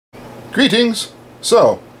Greetings!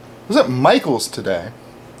 So, I was at Michael's today,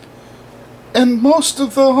 and most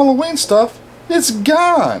of the Halloween stuff is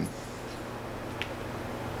gone.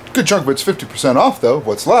 Good chunk of it's 50% off though,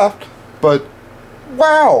 what's left, but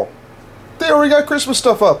wow! They already got Christmas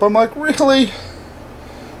stuff up. I'm like, really?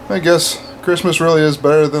 I guess Christmas really is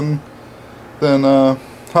better than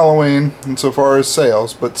Halloween insofar as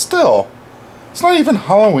sales, but still, it's not even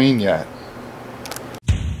Halloween yet.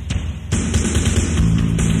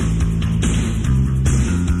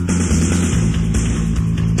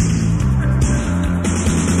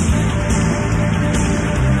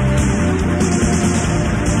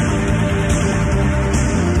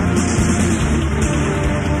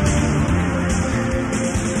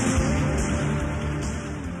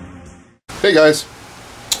 Hey guys,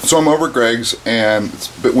 so I'm over at Greg's and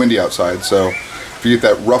it's a bit windy outside, so if you get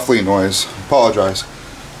that ruffly noise, I apologize.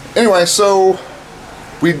 Anyway, so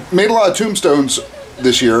we made a lot of tombstones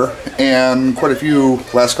this year and quite a few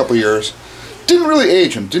last couple of years. Didn't really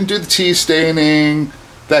age them, didn't do the tea staining,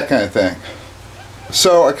 that kind of thing.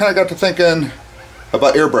 So I kind of got to thinking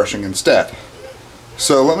about airbrushing instead.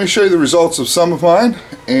 So let me show you the results of some of mine,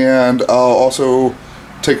 and I'll also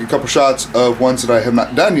take a couple shots of ones that I have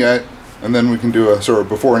not done yet, and then we can do a sort of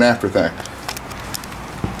before and after thing.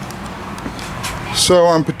 So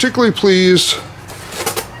I'm particularly pleased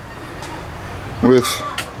with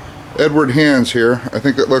Edward Hands here. I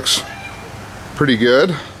think it looks pretty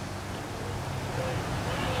good.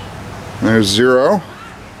 There's 0.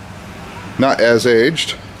 Not as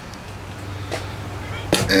aged.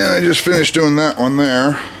 And I just finished doing that one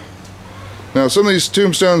there. Now some of these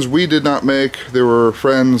tombstones we did not make. They were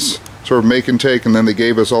friends sort of make and take, and then they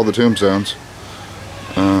gave us all the tombstones.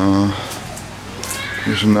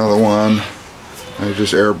 Here's another one I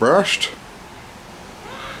just airbrushed.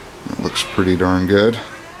 It looks pretty darn good.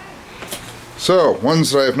 So, ones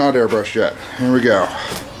that I have not airbrushed yet. Here we go.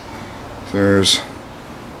 There's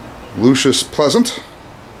Lucius Pleasant.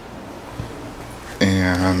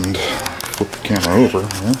 And flip the camera over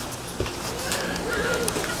here.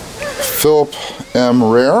 Philip M.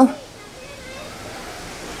 Rare.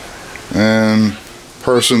 And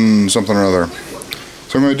person something or other.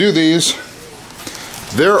 So I'm going to do these.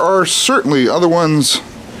 There are certainly other ones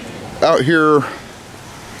out here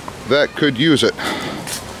that could use it.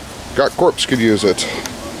 Got Corpse could use it.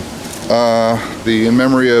 The In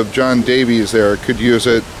Memory of John Davies there could use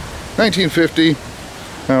it. 1950.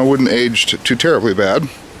 Wouldn't age too terribly bad.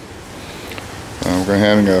 We're going to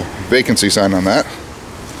have a vacancy sign on that.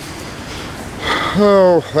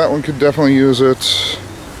 Oh, that one could definitely use it.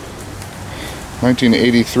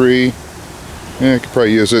 1983. Yeah, I could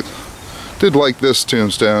probably use it. Did like this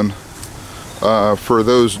tombstone. For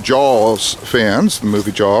those Jaws fans, the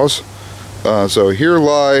movie Jaws. So here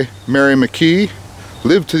lie Mary McKee,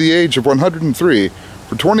 lived to the age of 103.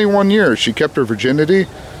 For 21 years she kept her virginity.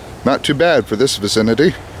 Not too bad for this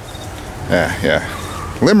vicinity.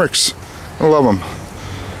 Yeah. Limericks. I love them.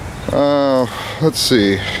 Let's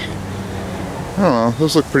see. I don't know.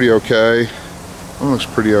 Those look pretty okay. That looks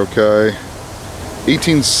pretty okay.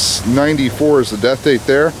 1894 is the death date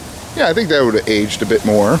there. Yeah, I think that would have aged a bit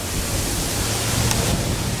more.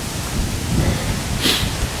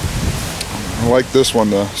 I like this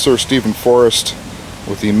one, the Sir Stephen Forrest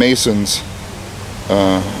with the Masons.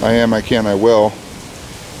 I am, I can, I will.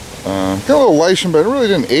 Got a little Lycian, but it really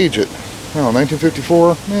didn't age it. Oh,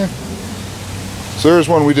 1954? Yeah. So there's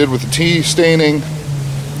one we did with the tea staining.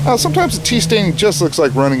 Sometimes the tea staining just looks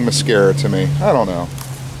like running mascara to me. I don't know.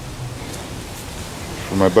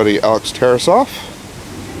 For my buddy Alex Tarasoff.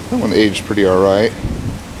 That one aged pretty alright.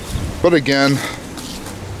 But again,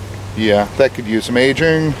 yeah, that could use some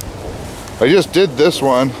aging. I just did this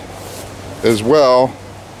one as well.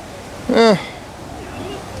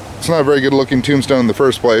 It's not a very good looking tombstone in the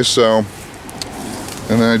first place, so.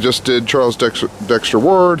 And then I just did Charles Dexter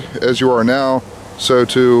Ward, As You Are Now, So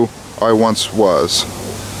Too I Once Was.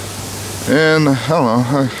 And I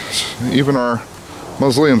don't know, even our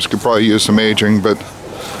mausoleums could probably use some aging, but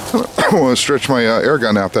I don't want to stretch my air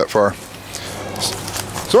gun out that far.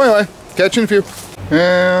 So anyway, catch you in a few.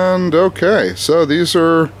 And okay, so these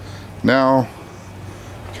are now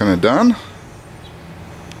kind of done.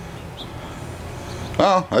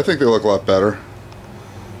 Oh, I think they look a lot better.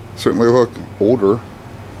 Certainly look older.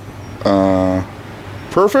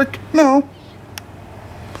 Perfect? No.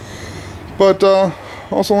 But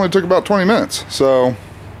also only took about 20 minutes. So,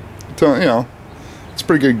 you know, it's a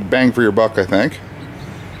pretty good bang for your buck, I think.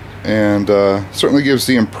 And certainly gives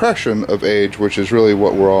the impression of age, which is really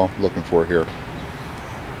what we're all looking for here.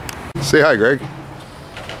 Say hi, Greg.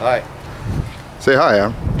 Hi. Say hi,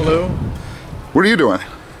 Adam. Hello. What are you doing?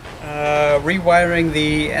 Rewiring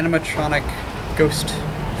the animatronic ghost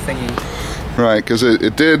thingy. Right, because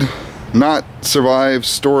it did not survive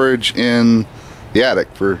storage in the attic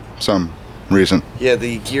for some reason. Yeah,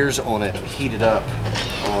 the gears on it heated up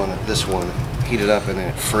on this one, heated up and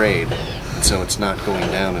it frayed, and so it's not going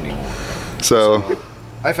down anymore. So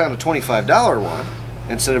I found a $25 one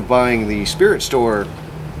instead of buying the Spirit Store.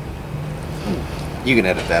 You can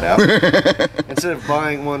edit that out. Instead of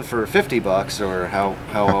buying one for 50 bucks or how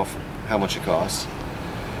much it costs,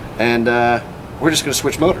 and we're just going to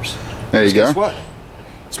switch motors. There you go. Guess what?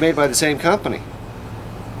 It's made by the same company.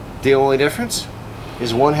 The only difference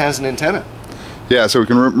is one has an antenna. Yeah, so we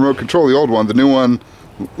can remote control the old one. The new one,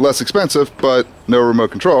 less expensive, but no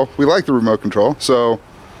remote control. We like the remote control, so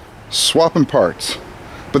swapping parts.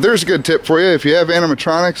 But there's a good tip for you. If you have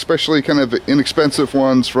animatronics, especially kind of inexpensive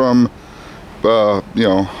ones from you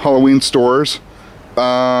know, Halloween stores,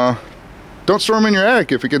 don't store them in your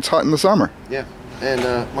attic if it gets hot in the summer. Yeah, and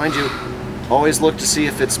mind you, always look to see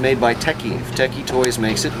if it's made by Techie. If Techie Toys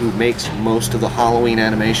makes it, who makes most of the Halloween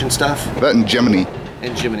animation stuff. That and Jiminy.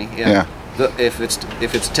 And Jiminy, yeah. If it's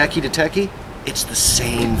Techie to Techie, it's the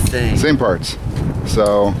same thing. Same parts.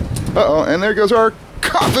 So, uh-oh, and there goes our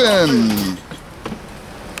coffin!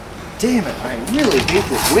 Damn it, I really hate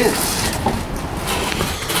this wind.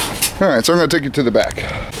 Alright, so I'm going to take you to the back.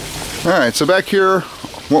 Alright, so back here,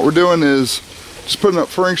 what we're doing is just putting up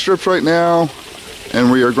furring strips right now,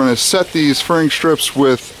 and we are going to set these furring strips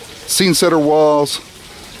with scene setter walls.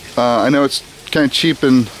 I know it's kind of cheap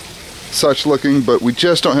and such looking, but we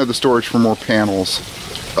just don't have the storage for more panels.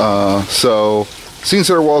 So scene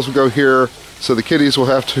setter walls will go here, so the kitties will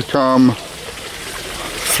have to come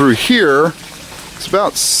through here. It's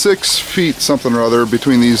about 6 feet something or other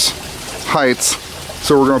between these heights.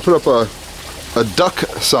 So we're going to put up a duck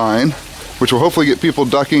sign, which will hopefully get people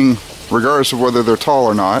ducking regardless of whether they're tall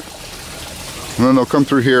or not. And then they'll come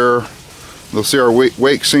through here, they'll see our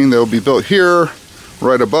wake scene. They'll be built here.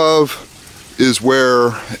 Right above is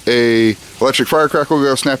where a electric firecracker will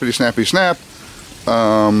go, snappity snappy snap.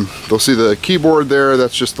 They'll see the keyboard there.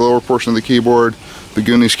 That's just the lower portion of the keyboard, the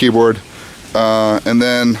Goonies keyboard. And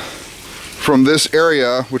then from this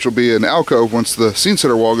area, which will be an alcove once the scene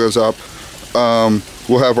setter wall goes up,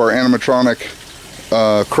 we'll have our animatronic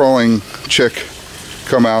crawling chick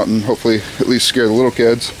come out and hopefully at least scare the little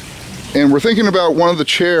kids. And we're thinking about one of the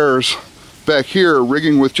chairs back here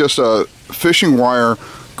rigging with just a fishing wire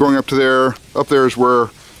going up to there. Up there is where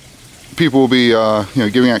people will be you know,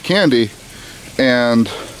 giving out candy,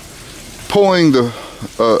 and pulling the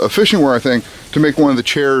a fishing wire, I think, to make one of the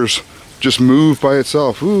chairs just move by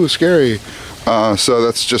itself. Ooh, scary. So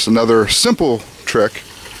that's just another simple trick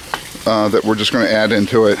that we're just going to add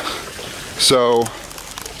into it. So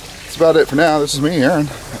that's about it for now. This is me, Aaron.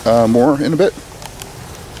 More in a bit.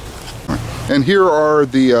 And here are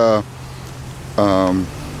the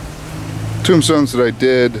tombstones that I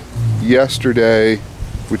did yesterday,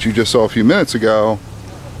 which you just saw a few minutes ago,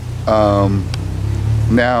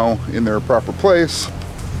 now in their proper place,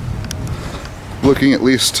 looking at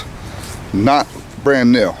least not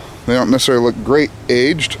brand new. They don't necessarily look great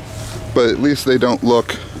aged, but at least they don't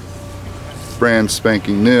look brand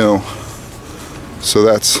spanking new. So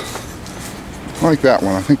that's, I like that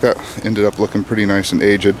one. I think that ended up looking pretty nice and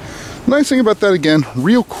aged. Nice thing about that, again,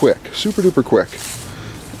 real quick, super duper quick.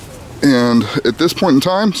 And at this point in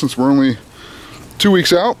time, since we're only 2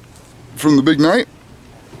 weeks out from the big night,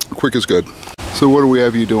 quick is good. So what do we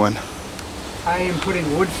have you doing? I am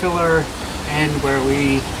putting wood filler in where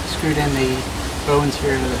we screwed in the bones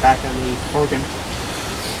here to the back of the organ,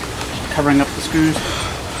 covering up the screws.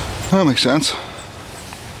 That makes sense.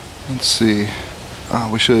 Let's see.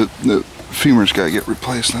 We should, the femur's got to get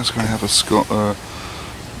replaced. That's going to have a skull.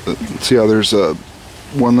 See how there's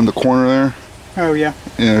one in the corner there? Oh yeah.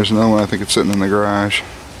 Yeah, there's another one. I think it's sitting in the garage.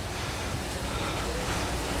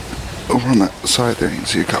 Over on that side there, you can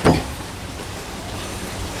see a couple.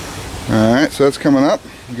 Alright, so that's coming up.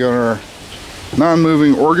 We got our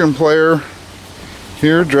non-moving organ player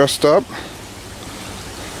here dressed up.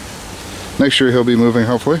 Next year he'll be moving,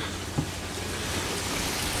 hopefully.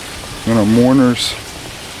 And our mourner's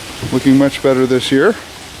looking much better this year.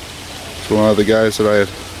 So one of the guys that I had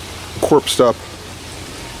corpsed up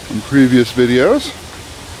in previous videos.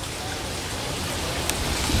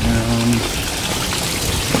 And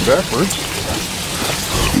backwards,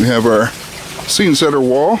 we have our scene setter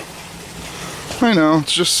wall. I know,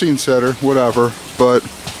 it's just scene setter, whatever, but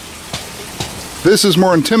this is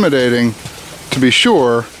more intimidating, to be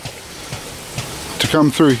sure. To come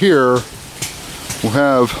through here, we'll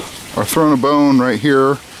have our throne of bone right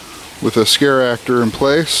here with a scare actor in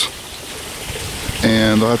place.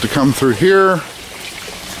 and they'll have to come through here,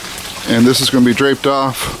 and this is going to be draped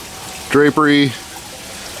off drapery.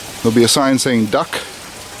 There'll be a sign saying duck,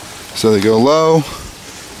 so they go low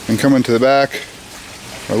and come into the back.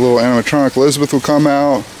 Our little animatronic Elizabeth will come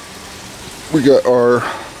out. We got our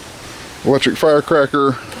electric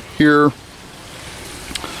firecracker here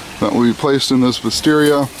that will be placed in this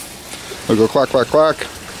wisteria. They'll go clack, clack, clack,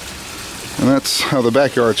 and that's how the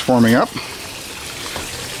backyard's forming up.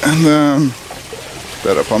 And then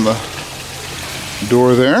that up on the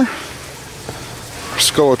door there.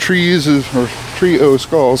 Skull of trees is, or trio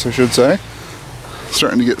skulls, I should say.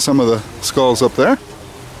 Starting to get some of the skulls up there.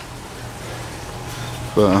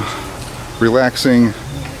 The relaxing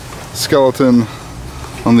skeleton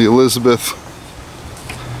on the Elizabeth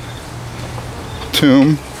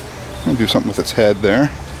tomb. I'll do something with its head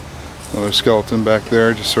there. Another skeleton back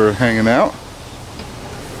there just sort of hanging out.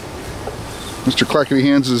 Mr. Clackety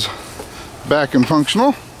Hands is back and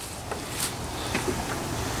functional.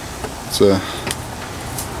 It's a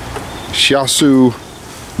shiatsu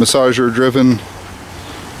massager driven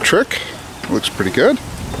trick. Looks pretty good.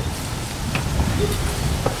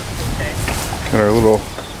 Got our little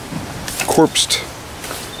corpsed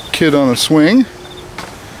kid on a swing.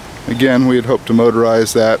 Again, we had hoped to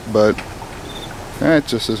motorize that, but it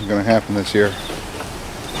just isn't going to happen this year.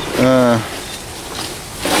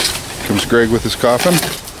 Comes Greg with his coffin.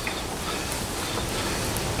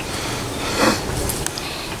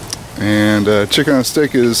 And chicken on a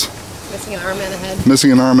stick is missing an arm and a head.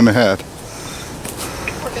 Missing an arm and a head.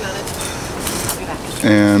 Working on it. I'll be back.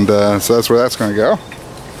 And so that's where that's going to go.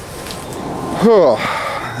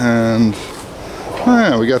 And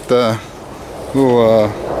yeah, we got the little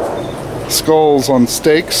skulls on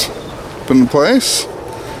stakes put in place,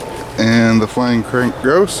 and the flying crank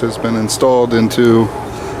ghost has been installed into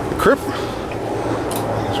the crypt.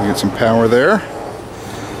 So we get some power there.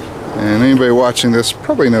 And anybody watching this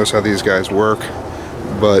probably knows how these guys work,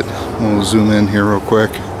 but we'll zoom in here real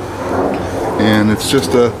quick. And it's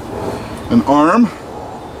just an arm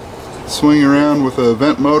swinging around with a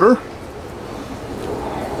vent motor,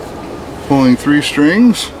 pulling 3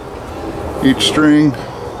 strings. Each string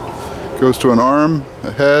goes to an arm,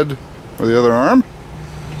 a head, or the other arm,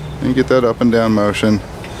 and you get that up and down motion.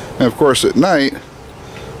 And of course at night,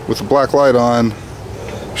 with the black light on,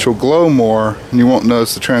 she'll glow more, and you won't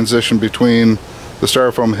notice the transition between the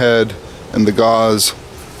styrofoam head and the gauze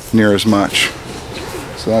near as much.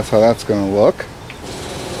 So that's how that's going to look.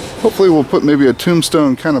 Hopefully we'll put maybe a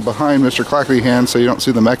tombstone kind of behind Mr. Clackety Hand so you don't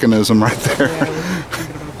see the mechanism right there.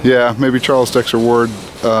 Yeah, maybe Charles Dexter Ward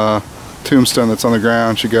tombstone that's on the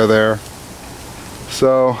ground should go there.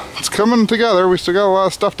 So it's coming together. We still got a lot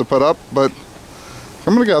of stuff to put up, but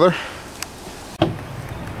coming together.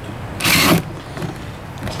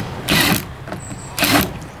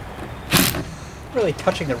 Really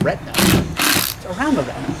touching the retina. It's around the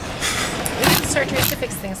retina. We have surgery to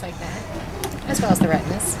fix things like that, as well as the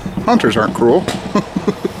retinas. Hunters aren't cruel.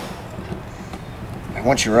 I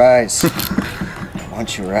want your eyes. I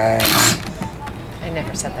want your eyes. I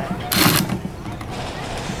never said that.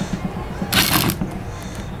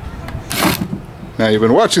 Now you've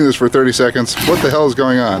been watching this for 30 seconds. What the hell is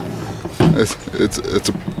going on? It's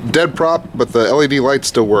a dead prop, but the LED lights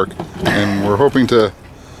still work, and we're hoping to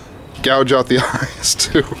gouge out the eyes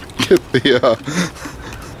to get the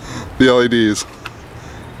LEDs.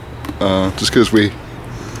 Just because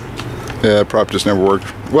the prop just never worked.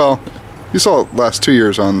 Well, you saw it last 2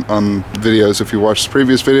 years on videos if you watched the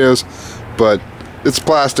previous videos, but it's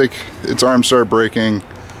plastic, its arms start breaking,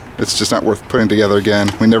 it's just not worth putting together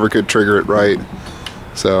again. We never could trigger it right,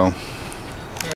 so